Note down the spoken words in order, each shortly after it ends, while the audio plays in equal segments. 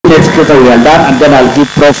takes total we are done, and then I'll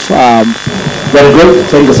give Prof. Very good.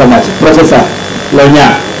 Thank you so much. Professor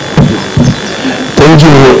Lonya. Thank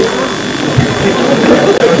you.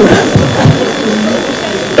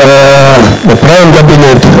 The Prime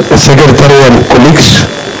Cabinet Secretary and colleagues.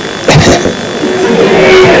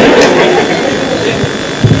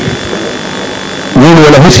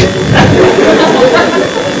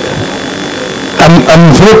 I'm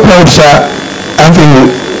very proud, sir,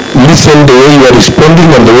 having listened the way you are responding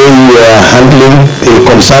and the way you are handling the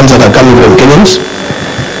concerns that are coming from Kenyans.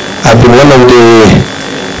 I've been one of the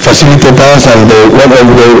facilitators and one of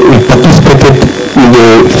the participated in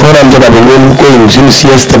the forums that have been going since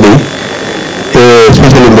yesterday,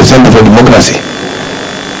 especially in the Center for Democracy.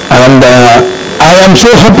 And I am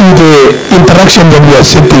so happy with the interaction that we are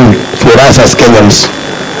setting for us as Kenyans.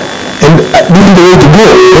 And this is the way to go,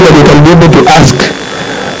 so that we can be able to ask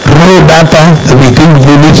raw data that we think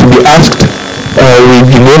we need to be asked,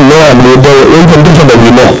 we don't know, and we can do something that we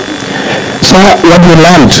know. So what we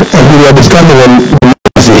learned, and we were discussing on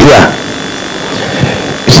here,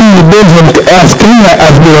 see, as Kenya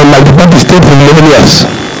has been a multi-party state for 11 years,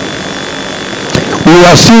 we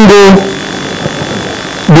are single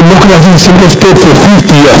democracy, single state for 50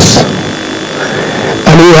 years.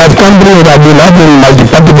 And we have countries that have been having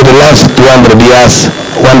multi-party for the last 200 years,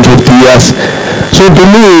 150 years. So to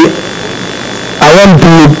me, I want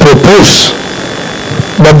to propose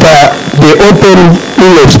that the open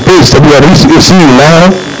space that we are seeing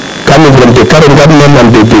now, coming from the current government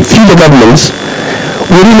and the future governments,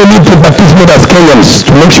 we really need to participate as Kenyans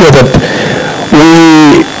to make sure that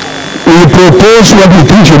we propose what we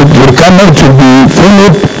think should come out to be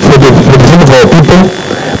followed for the sake of our people,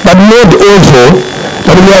 but not also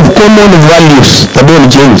that we have common values that don't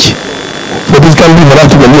change for this country for us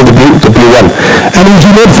to continue to be one. And we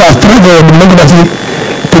should not fast track our democracy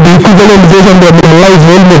to the equivalent version of our life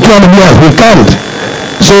for almost 200 years. We can't.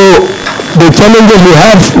 So the challenges we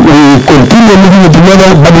have, we continue living it together,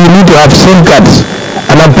 but we need to have safeguards.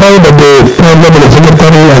 And I'm proud that the Prime Cabinet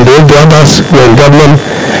Secretary and all the others who are in government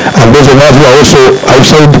and those of us who are also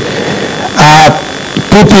outside are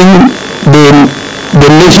putting the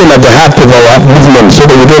nation at the heart of our movement so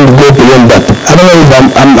that we don't go beyond that. Otherwise,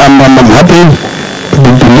 I'm happy to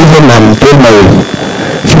listen and tell my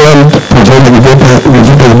friend, Professor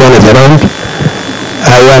Givita is around.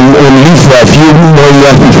 I am on leave for a few more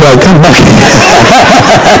years before I come back.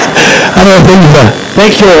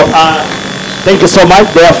 Thank you. Thank you so much.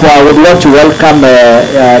 Therefore, I would want to welcome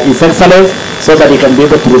His Excellency so that he can be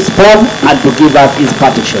able to respond and to give us his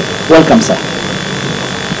partition. Welcome, sir.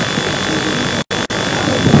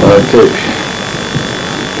 Okay.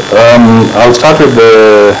 I'll start with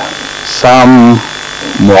Sam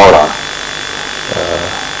Mora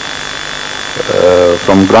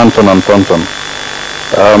from Granton and Thornton.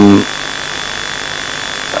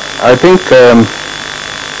 I think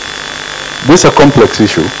this is a complex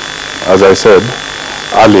issue, as I said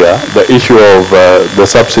earlier, the issue of the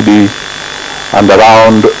subsidy and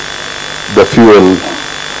around the fuel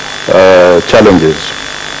challenges.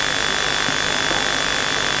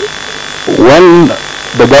 When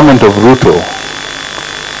the government of Ruto,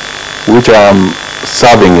 which I am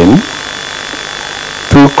serving in,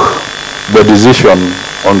 took the decision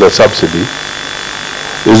on the subsidy,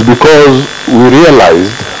 is because we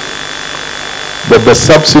realized that the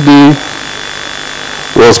subsidy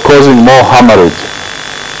was causing more hemorrhage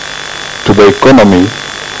to the economy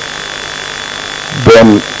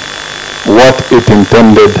than what it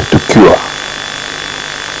intended to cure.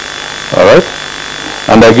 All right?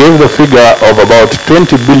 And I gave the figure of about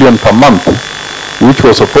 20 billion per month, which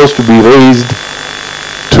was supposed to be raised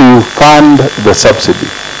to fund the subsidy.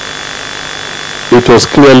 It was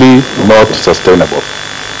clearly not sustainable.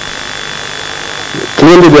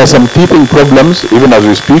 Clearly there are some teething problems, even as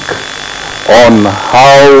we speak, on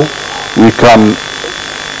how we can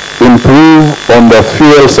improve on the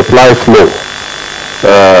fuel supply flow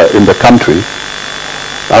in the country,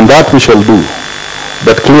 and that we shall do.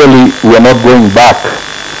 But clearly we are not going back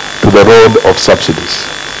to the road of subsidies.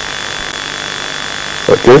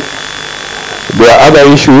 Okay? There are other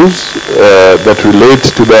issues that relate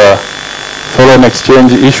to the foreign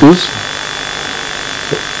exchange issues,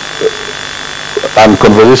 and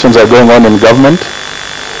conversations are going on in government.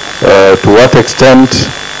 To what extent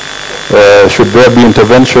should there be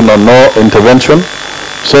intervention or no intervention,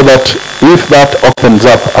 so that if that opens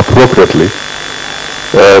up appropriately,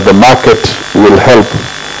 the market will help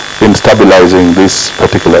in stabilizing this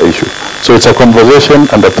particular issue. So it's a conversation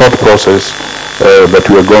and a thought process that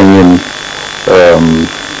we are going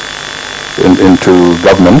into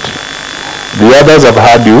government. The others have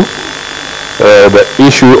heard you. the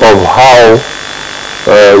issue of how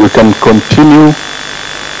we can continue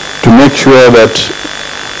to make sure that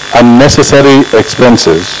unnecessary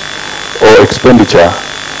expenses or expenditure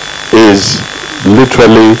is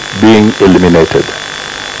literally being eliminated.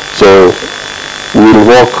 So we'll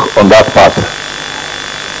work on that path.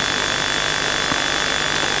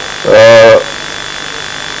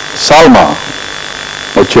 Salma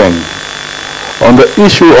Ocheng, on the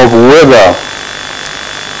issue of whether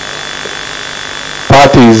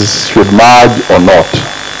parties should merge or not,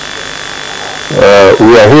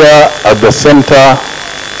 we are here at the Center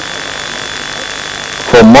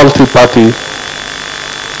for Multi-Party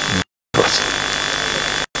Democracy.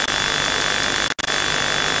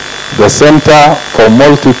 The Center for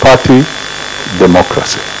Multi-Party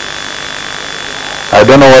Democracy. I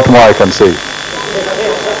don't know what more I can say.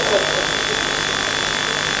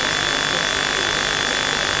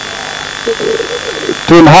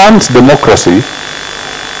 To enhance democracy,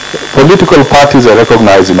 political parties are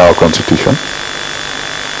recognized in our Constitution.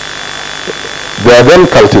 They are then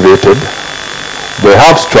cultivated, they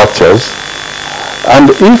have structures, and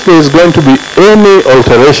if there is going to be any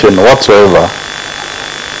alteration whatsoever,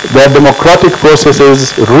 there are democratic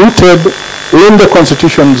processes rooted in the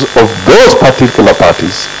constitutions of those particular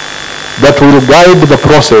parties that will guide the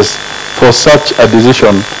process for such a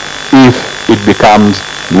decision if it becomes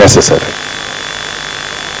necessary.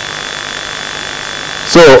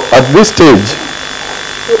 So at this stage,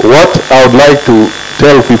 what I would like to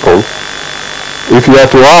tell people, if you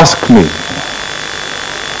are to ask me,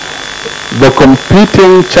 the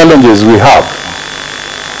competing challenges we have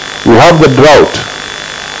the drought,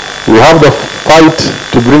 we have the fight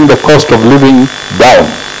to bring the cost of living down,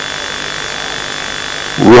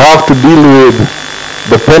 we have to deal with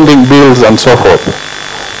the pending bills and so forth.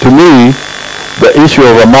 To me, the issue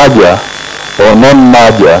of a merger or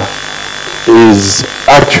non-merger is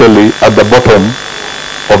actually at the bottom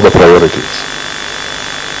of the priorities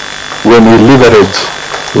when we leverage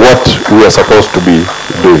what we are supposed to be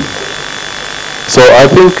doing. So I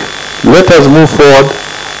think let us move forward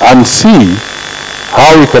and see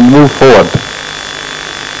how we can move forward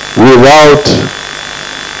without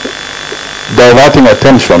diverting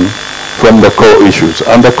attention from the core issues.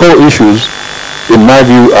 And the core issues, in my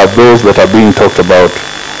view, are those that are being talked about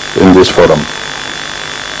in this forum.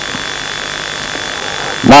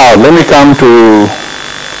 Now, let me come to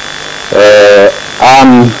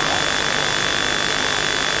Anne.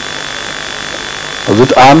 Was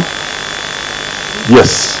it Anne?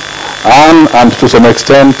 Yes. Anne, and to some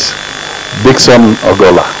extent, Dixon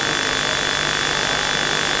Ogola.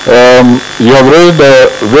 You have raised a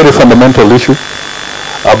very fundamental issue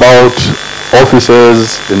about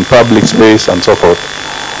offices in public space and so forth.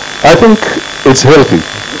 I think it's healthy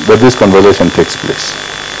that this conversation takes place.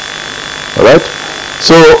 All right?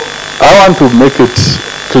 So I want to make it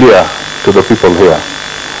clear to the people here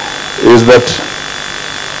is that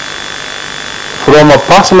from a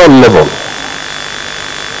personal level,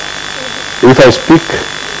 if I speak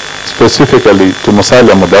specifically to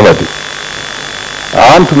Musalia Mudavadi,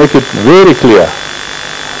 I want to make it very clear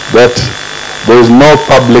that there is no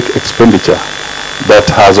public expenditure that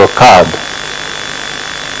has occurred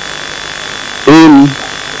in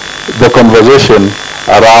the conversation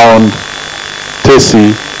around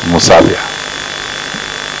Tesi Musalia.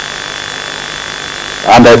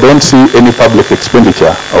 And I don't see any public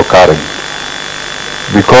expenditure occurring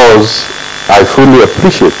because I fully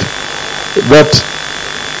appreciate that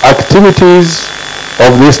activities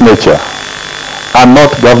of this nature are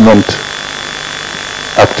not government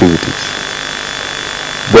activities.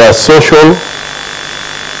 They are social,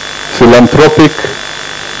 philanthropic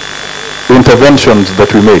interventions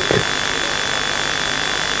that we make.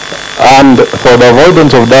 And for the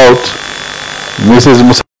avoidance of doubt, Mrs.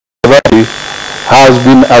 Mudavadi has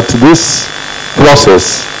been at this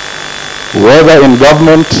process, whether in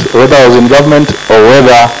government, whether I was in government, or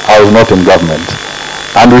whether I was not in government.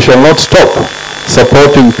 And we shall not stop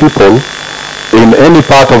supporting people in any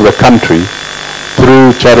part of the country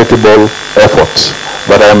through charitable efforts.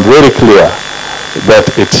 But I am very clear that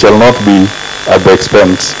it shall not be at the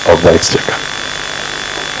expense of the exchequer.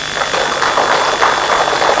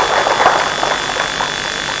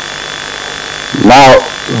 Now,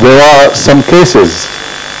 there are some cases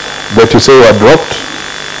that you say were dropped.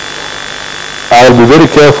 I'll be very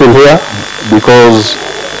careful here because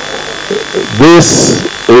this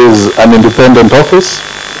is an independent office,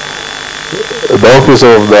 the Office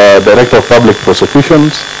of the Director of Public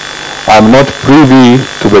Prosecutions. I'm not privy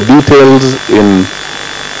to the details in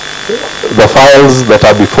the files that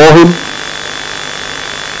are before him.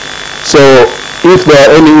 So if there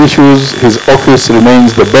are any issues, his office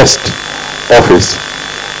remains the best office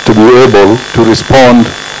to be able to respond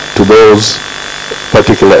to those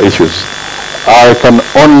particular issues. I can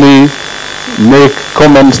only make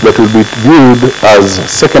comments that will be viewed as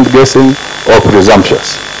second-guessing or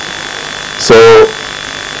presumptuous. So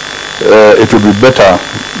it would be better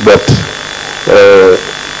that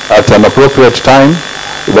at an appropriate time,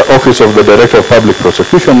 the Office of the Director of Public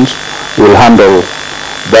Prosecutions will handle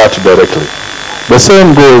that directly. The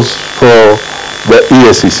same goes for the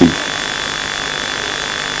EACC.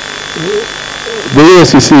 The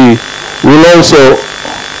EACC will also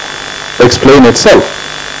explain itself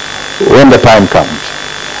when the time comes.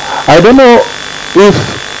 I don't know if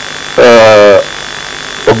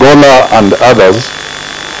Ogola and others,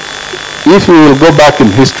 if you will go back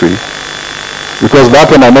in history, because that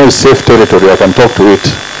one I know is safe territory, I can talk to it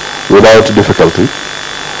without difficulty,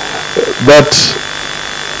 but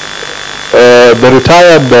the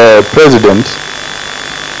retired president,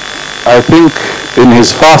 I think in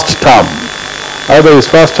his first term, either his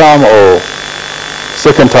first term or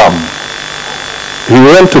second term, he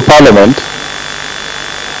went to Parliament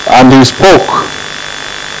and he spoke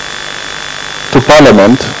to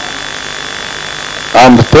Parliament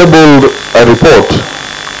and tabled a report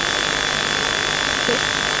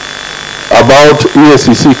about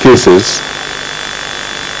EACC cases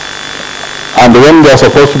and when they're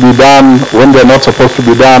supposed to be done, when they're not supposed to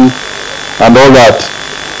be done, and all that.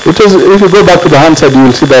 It is, if you go back to the Hansard, you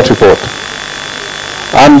will see that report.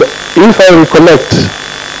 And if I recollect,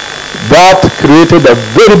 that created a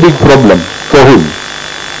very big problem for him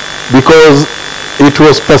because it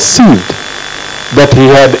was perceived that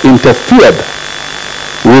he had interfered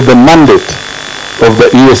with the mandate of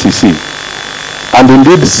the EACC. And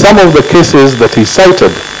indeed, some of the cases that he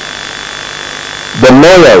cited, the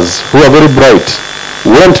lawyers who are very bright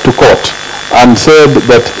went to court and said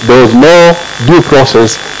that there was no due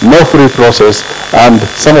process, no free process, and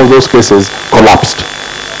some of those cases collapsed.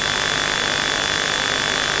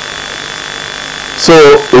 So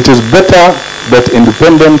it is better that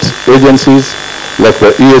independent agencies like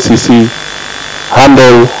the EACC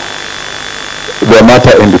handle the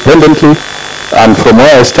matter independently, and from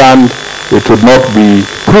where I stand, it would not be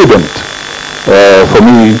prudent for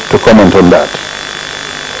me to comment on that.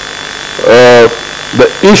 The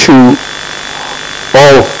issue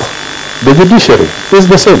of the judiciary is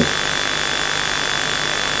the same.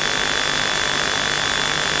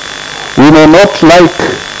 We may not like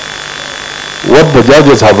what the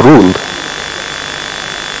judges have ruled,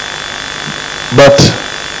 but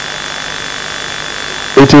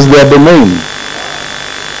it is their domain.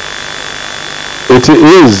 It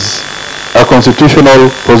is a constitutional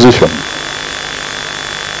position.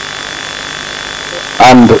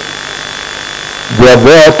 And they are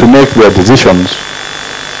there to make their decisions.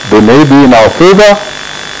 They may be in our favor,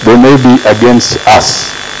 they may be against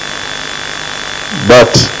us.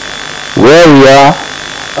 But where we are,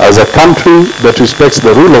 as a country that respects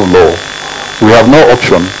the rule of law, we have no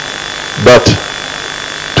option but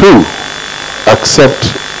to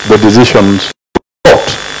accept the decisions of the court.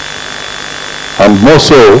 And more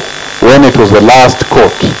so when it was the last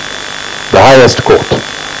court, the highest court,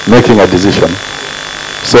 making a decision.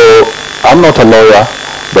 So I'm not a lawyer,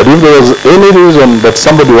 but if there was any reason that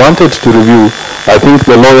somebody wanted to review, I think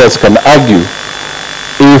the lawyers can argue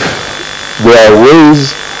if there are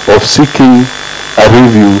ways of seeking a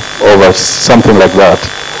review over something like that.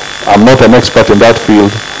 I'm not an expert in that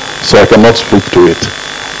field, so I cannot speak to it.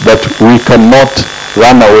 But we cannot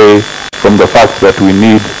run away from the fact that we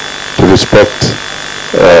need to respect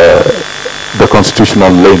the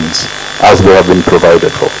constitutional lanes as they have been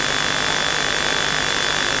provided for.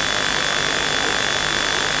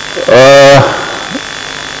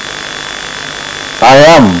 I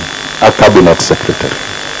am a cabinet secretary.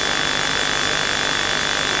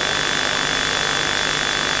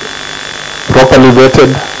 Properly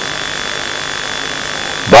vetted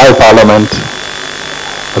by Parliament,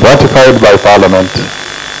 ratified by Parliament,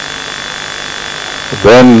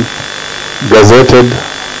 then gazetted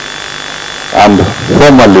and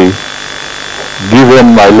formally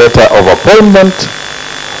given my letter of appointment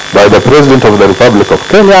by the President of the Republic of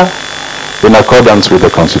Kenya in accordance with the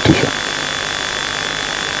Constitution.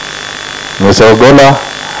 Mr. Ogola,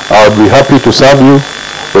 I would be happy to serve you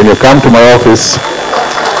when you come to my office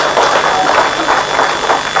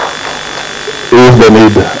if the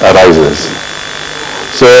need arises.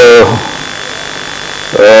 So,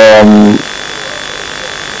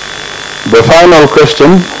 the final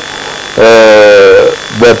question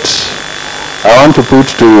that I want to put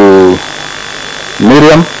to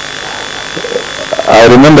Miriam. I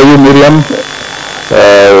remember you, Miriam,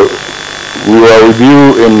 We were with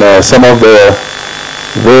you in some of the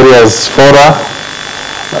various fora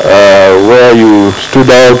where you stood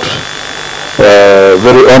out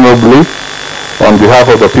very honorably on behalf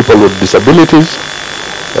of the people with disabilities.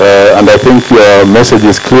 And I think your message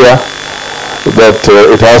is clear that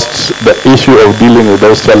the issue of dealing with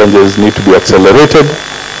those challenges need to be accelerated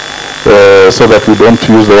so that we don't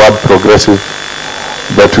use the word progressive,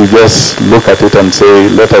 but we just look at it and say,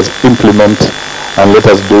 let us implement and let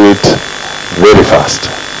us do it very fast.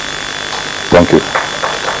 Thank you.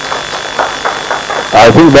 I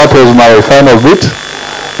think that was my final bit,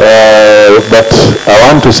 but I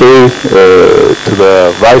want to say to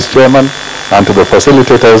the Vice Chairman and to the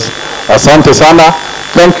facilitators, asante sana.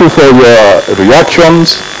 Thank you for your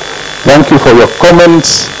reactions. Thank you for your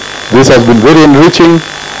comments. This has been very enriching.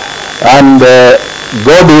 And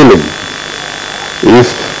God willing,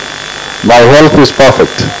 if my health is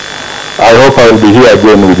perfect, I hope I will be here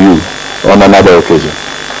again with you on another occasion.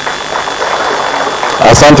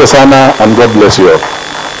 Asante sana, and God bless you all.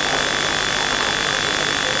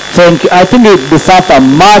 Thank you. I think it deserves a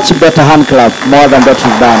much better hand clap, more than what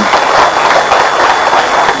you've done.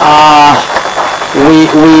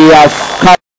 We have